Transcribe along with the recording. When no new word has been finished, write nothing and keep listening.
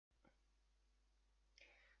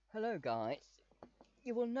Hello guys,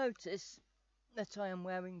 you will notice that I am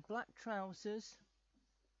wearing black trousers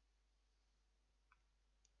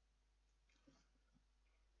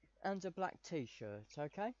and a black t-shirt,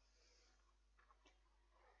 okay?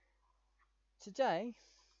 Today,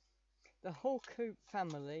 the whole Coop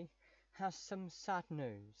family has some sad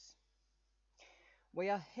news. We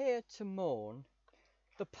are here to mourn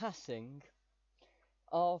the passing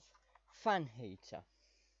of Fan Heater.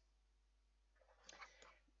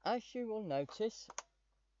 As you will notice,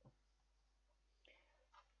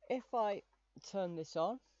 if I turn this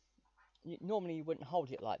on, normally you wouldn't hold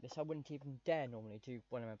it like this. I wouldn't even dare normally do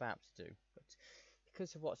what I'm about to do, but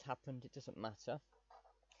because of what's happened, it doesn't matter.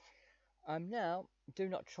 Now, do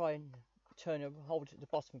not try and hold it at the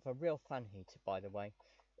bottom of a real fan heater, by the way,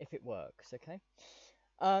 if it works, okay?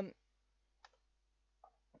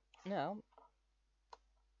 Now,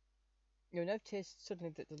 you'll notice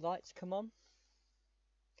suddenly that the lights come on,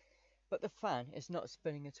 but the fan is not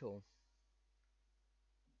spinning at all.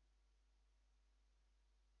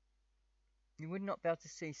 You would not be able to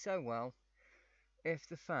see so well if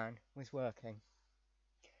the fan was working.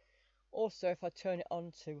 Also, if I turn it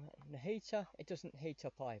on to the heater, it doesn't heat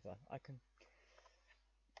up either.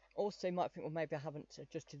 Also, you might think, well, maybe I haven't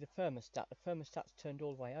adjusted the thermostat. The thermostat's turned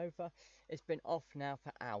all the way over. It's been off now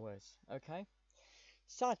for hours, okay?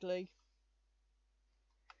 Sadly,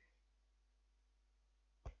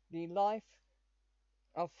 the life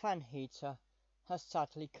of fan heater has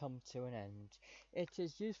sadly come to an end. It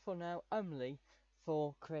is useful now only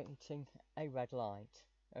for creating a red light,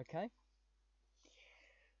 okay?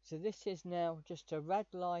 So this is now just a red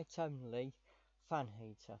light only fan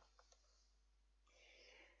heater.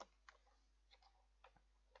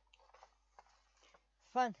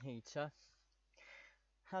 Fan heater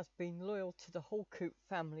has been loyal to the whole Coop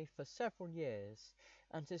family for several years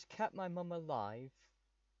and has kept my mum alive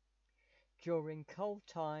during cold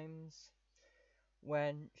times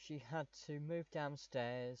when she had to move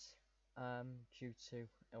downstairs due to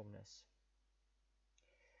illness.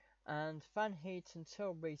 And fan heat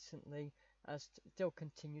until recently has still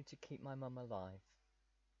continued to keep my mum alive.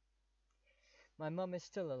 My mum is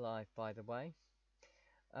still alive, by the way.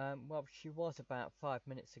 Well, she was about 5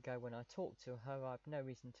 minutes ago when I talked to her. I've no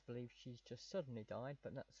reason to believe she's just suddenly died,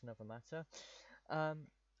 but that's another matter.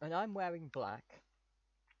 And I'm wearing black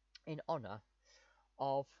in honour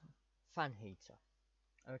of fan heater.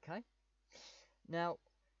 Okay? Now,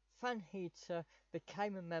 fan heater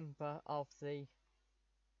became a member of the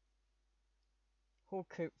Hall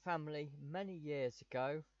Coop family many years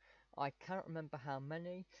ago. I cannot remember how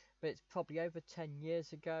many, but it's probably over 10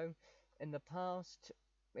 years ago. In the past,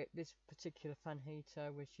 this particular fan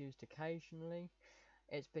heater was used occasionally.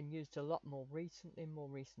 It's been used a lot more recently, in more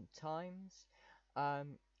recent times.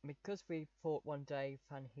 Because we thought one day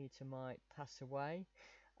fan heater might pass away,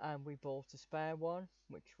 and we bought a spare one,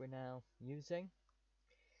 which we're now using.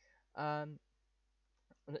 And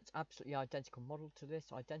it's absolutely identical to this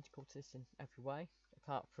in every way,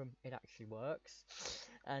 apart from it actually works,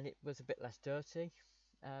 and it was a bit less dirty,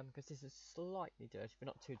 because this is slightly dirty, but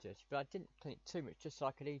not too dirty, but I didn't clean it too much, just so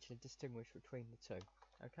I could easily distinguish between the two,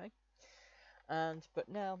 okay? But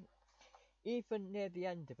now, even near the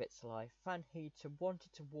end of its life, fan heater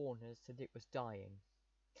wanted to warn us that it was dying,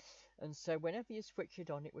 and so whenever you switch it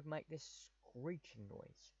on, it would make this screeching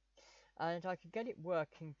noise. And I could get it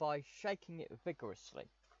working by shaking it vigorously,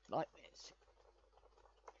 like this.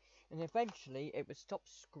 And eventually it would stop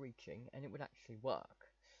screeching and it would actually work.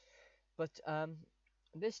 But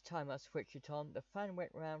this time I switched it on, the fan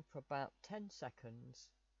went round for about 10 seconds,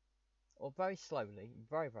 or very slowly,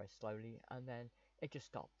 very slowly, and then it just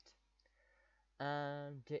stopped.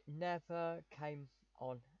 And it never came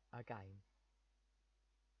on again.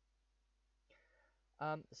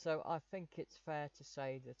 So I think it's fair to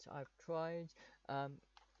say that I've tried.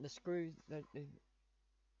 The screws,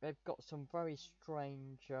 they've got some very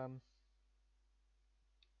strange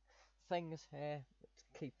things here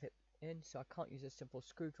to keep it in, so I can't use a simple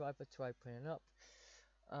screwdriver to open it up.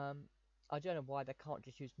 I don't know why they can't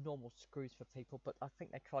just use normal screws for people, but I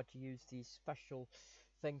think they tried to use these special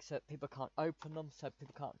things so that people can't open them, so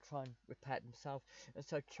people can't try and repair it themselves, and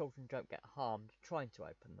so children don't get harmed trying to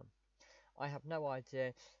open them. I have no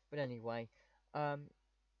idea, but anyway,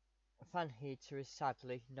 fan heater is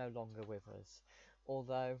sadly no longer with us,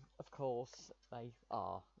 although of course they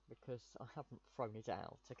are, because I haven't thrown it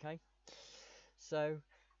out, okay? So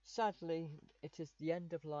sadly it is the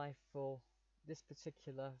end of life for this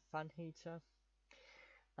particular fan heater,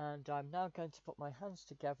 and I'm now going to put my hands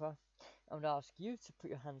together and ask you to put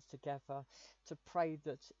your hands together to pray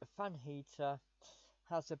that a fan heater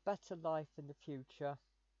has a better life in the future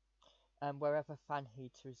and wherever Fan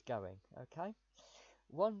Heater is going, okay?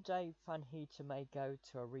 One day Fan Heater may go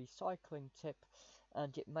to a recycling tip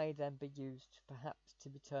and it may then be used perhaps to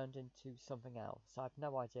be turned into something else. I've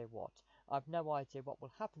no idea what. I've no idea what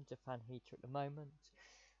will happen to Fan Heater at the moment,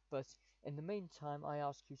 but in the meantime I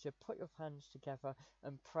ask you to put your hands together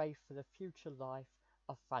and pray for the future life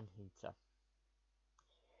of Fan Heater.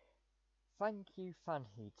 Thank you, Fan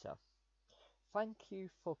Heater. Thank you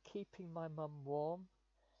for keeping my mum warm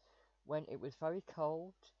when it was very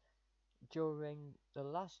cold during the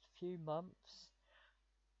last few months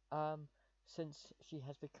since she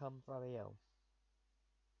has become very ill.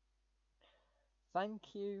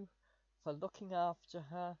 Thank you for looking after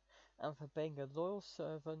her and for being a loyal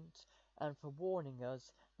servant and for warning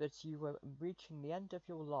us that you were reaching the end of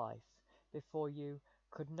your life before you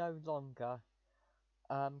could no longer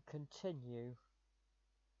continue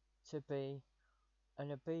to be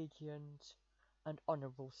an obedient and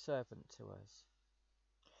honourable servant to us.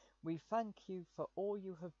 We thank you for all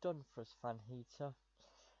you have done for us, Fan Heater,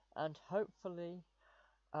 and hopefully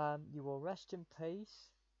you will rest in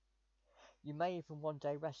peace. You may even one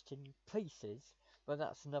day rest in pieces, but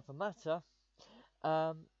that's another matter.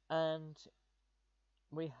 And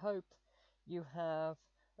we hope you have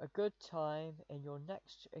a good time in your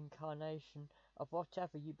next incarnation of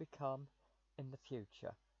whatever you become in the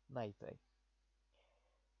future, maybe.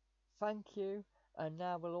 Thank you, and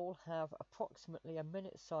now we'll all have approximately a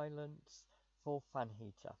minute silence for Fan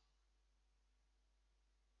Heater.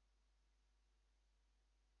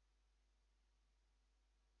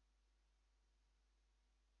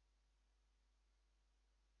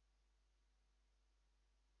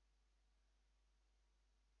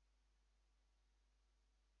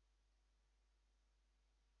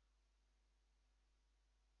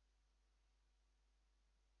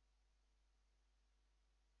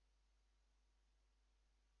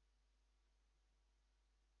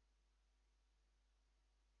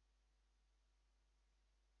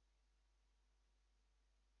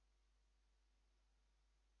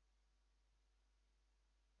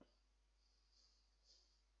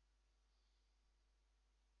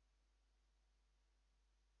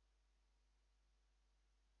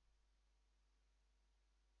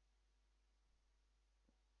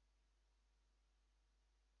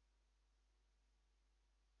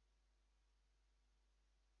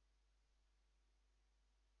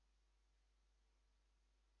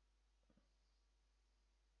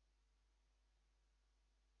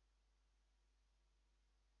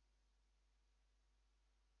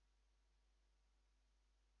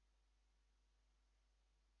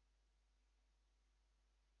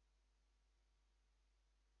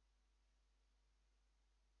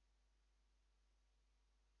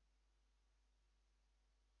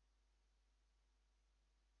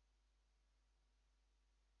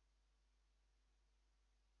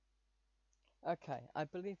 Okay, I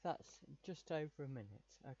believe that's just over a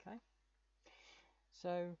minute, okay?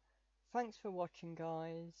 So, thanks for watching,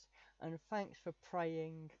 guys, and thanks for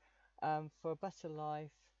praying for a better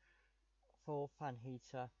life for Fan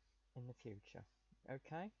Heater in the future,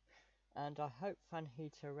 okay? And I hope Fan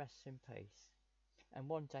Heater rests in peace, and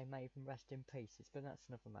one day may even rest in pieces, but that's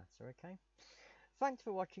another matter, okay? Thanks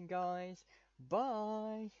for watching, guys.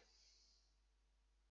 Bye!